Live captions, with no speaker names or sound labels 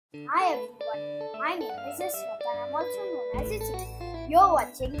Hi everyone, my name is Israt and I'm also known as Issy. You're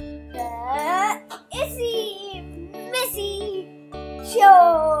watching the Issy, Missy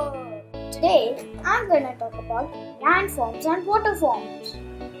show. Today I'm going to talk about landforms and waterforms.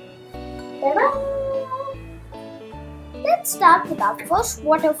 Ta-da! Let's start with our first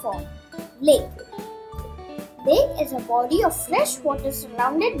waterform, lake. Lake is a body of fresh water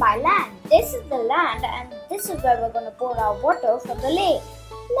surrounded by land. This is the land and this is where we're going to pour our water from the lake.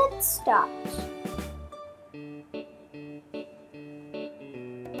 Let's start.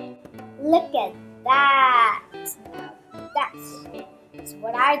 Look at that. That's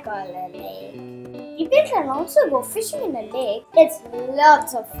what I call a lake. People can also go fishing in a lake. It's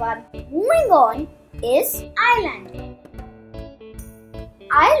lots of fun. Moving on is island.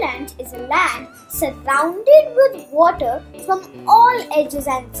 Island is a land surrounded with water from all edges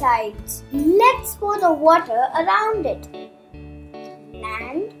and sides. Let's pour the water around it.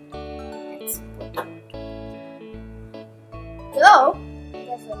 Land. Let's put it. So,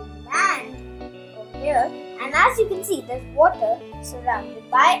 there's a land over here, and as you can see, there's water surrounded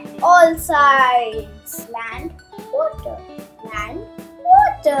by all sides. Land, water. Land,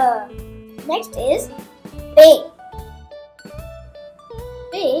 water. Next is bay.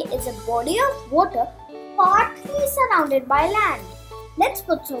 Bay is a body of water partly surrounded by land. Let's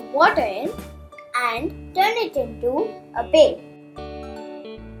put some water in and turn it into a bay.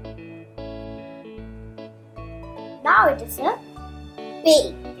 Now it is a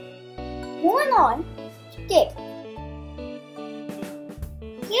bay. Moving on, cape.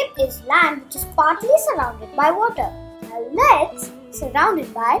 Cape is land which is partly surrounded by water. Now let's surround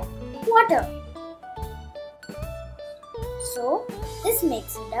it by water. So this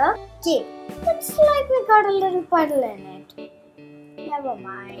makes it a cape. Looks like we got a little puddle in it. Never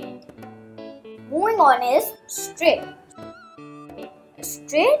mind. Moving on is strait. A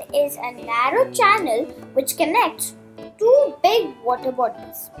strait is a narrow channel which connects two big water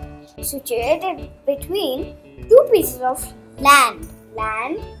bodies situated between two pieces of land.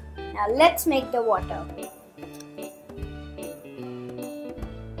 Now let's make the water.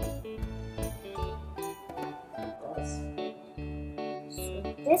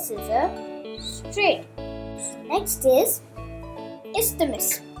 So this is a strait. So next is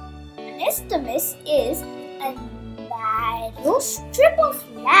isthmus. An isthmus is a narrow strip of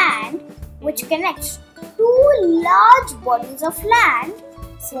land which connects two large bodies of land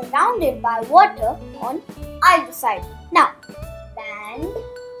surrounded by water on either side. Now, land.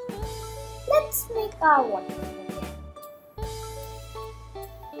 Let's make our water.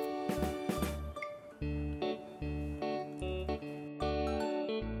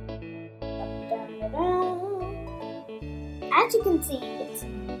 As you can see, it's a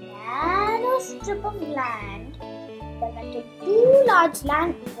narrow strip of land connected two large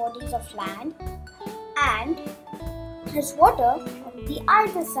land bodies of land and has water on the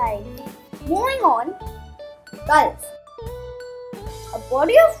either side. Moving on, gulf. A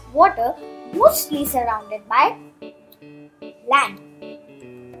body of water mostly surrounded by land.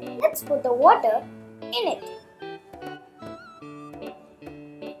 Let's put the water in it.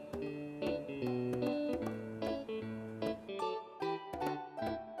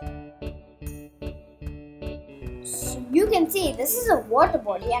 So you can see this is a water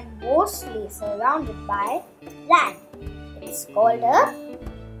body and mostly surrounded by land. It's called a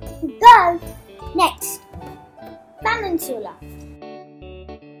gulf. Next, peninsula.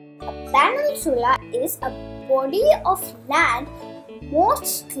 A peninsula is a body of land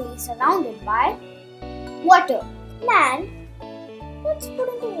mostly surrounded by water. Land, let's put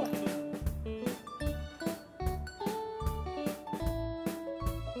in the water.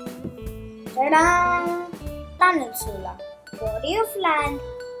 Ta-da! Peninsula, body of land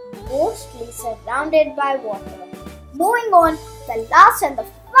mostly surrounded by water. Moving on, the last and the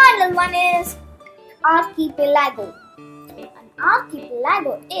final one is archipelago. An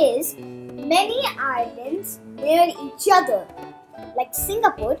archipelago is many islands near each other, like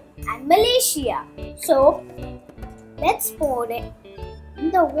Singapore and Malaysia. So, let's pour it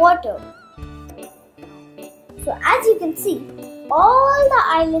in the water. So, as you can see, all the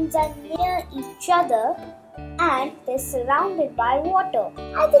islands are near each other and they're surrounded by water.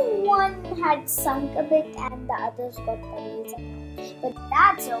 I think one had sunk a bit and the others got puddles, but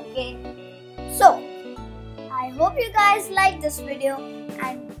that's okay. So, I hope you guys like this video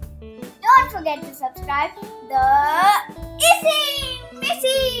and don't forget to subscribe the Issy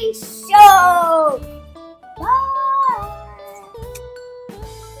Missy Show.